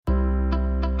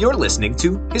You're listening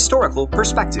to Historical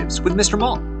Perspectives with Mr.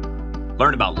 Malt.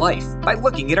 Learn about life by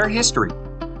looking at our history.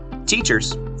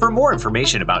 Teachers, for more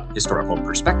information about historical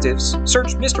perspectives,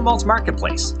 search Mr. Malt's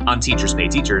Marketplace on Teachers Pay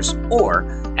Teachers or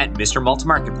at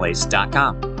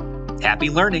mrmaltmarketplace.com. Happy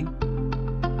learning!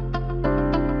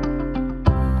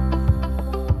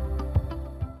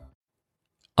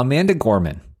 Amanda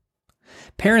Gorman.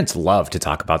 Parents love to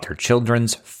talk about their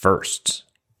children's firsts,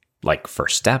 like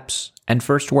first steps and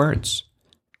first words.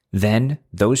 Then,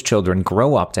 those children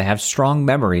grow up to have strong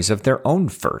memories of their own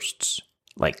firsts,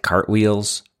 like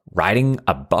cartwheels, riding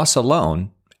a bus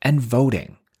alone, and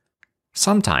voting.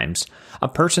 Sometimes, a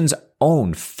person's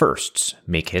own firsts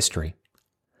make history.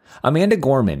 Amanda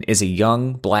Gorman is a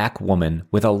young black woman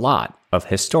with a lot of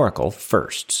historical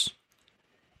firsts.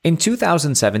 In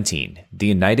 2017, the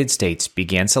United States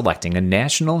began selecting a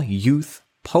National Youth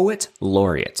Poet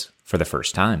Laureate for the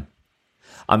first time.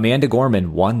 Amanda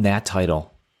Gorman won that title,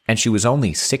 and she was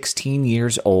only 16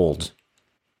 years old.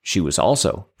 She was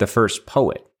also the first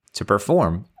poet to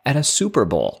perform at a Super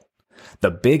Bowl,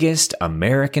 the biggest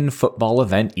American football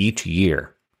event each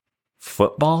year.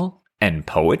 Football and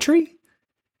poetry?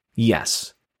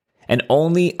 Yes, and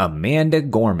only Amanda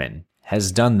Gorman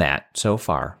has done that so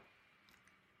far.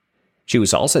 She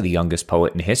was also the youngest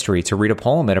poet in history to read a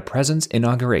poem at a president's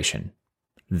inauguration.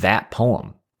 That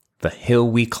poem, The Hill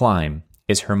We Climb,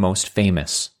 is her most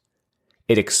famous.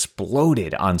 It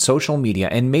exploded on social media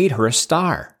and made her a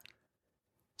star.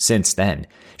 Since then,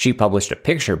 she published a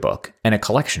picture book and a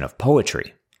collection of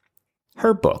poetry.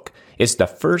 Her book is the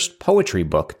first poetry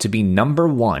book to be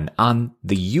 #1 on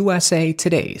the USA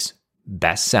Today's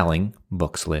best-selling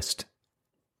books list.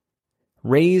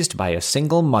 Raised by a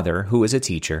single mother who is a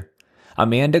teacher,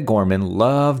 Amanda Gorman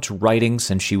loved writing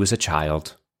since she was a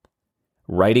child.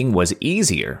 Writing was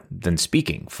easier than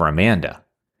speaking for Amanda.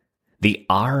 The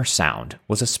R sound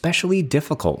was especially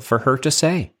difficult for her to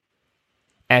say.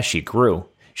 As she grew,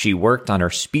 she worked on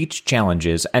her speech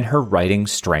challenges and her writing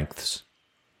strengths.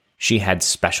 She had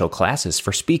special classes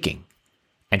for speaking,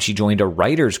 and she joined a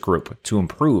writers group to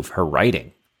improve her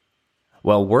writing.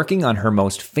 While working on her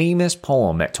most famous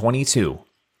poem at 22,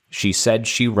 she said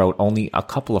she wrote only a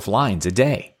couple of lines a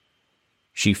day.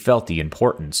 She felt the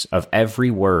importance of every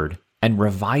word and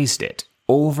revised it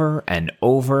over and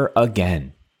over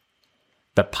again.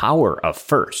 The Power of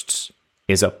Firsts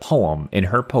is a poem in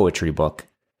her poetry book,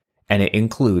 and it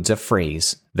includes a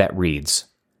phrase that reads,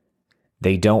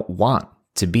 "They don't want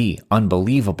to be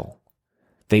unbelievable.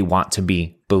 They want to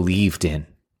be believed in."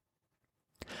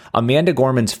 Amanda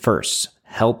Gorman's firsts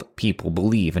help people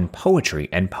believe in poetry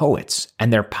and poets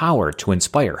and their power to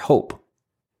inspire hope.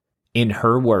 In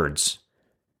her words,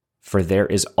 "For there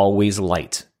is always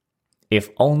light, if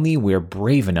only we're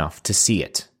brave enough to see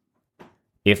it.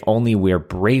 If only we're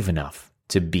brave enough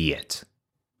to be it."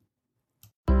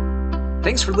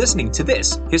 Thanks for listening to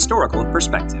this Historical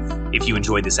Perspective. If you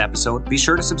enjoyed this episode, be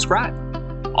sure to subscribe.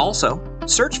 Also,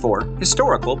 search for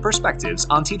Historical Perspectives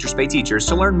on Teachers Pay Teachers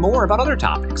to learn more about other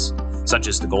topics, such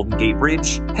as the Golden Gate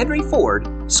Bridge, Henry Ford,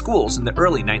 schools in the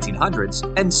early 1900s,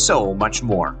 and so much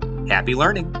more. Happy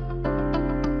learning!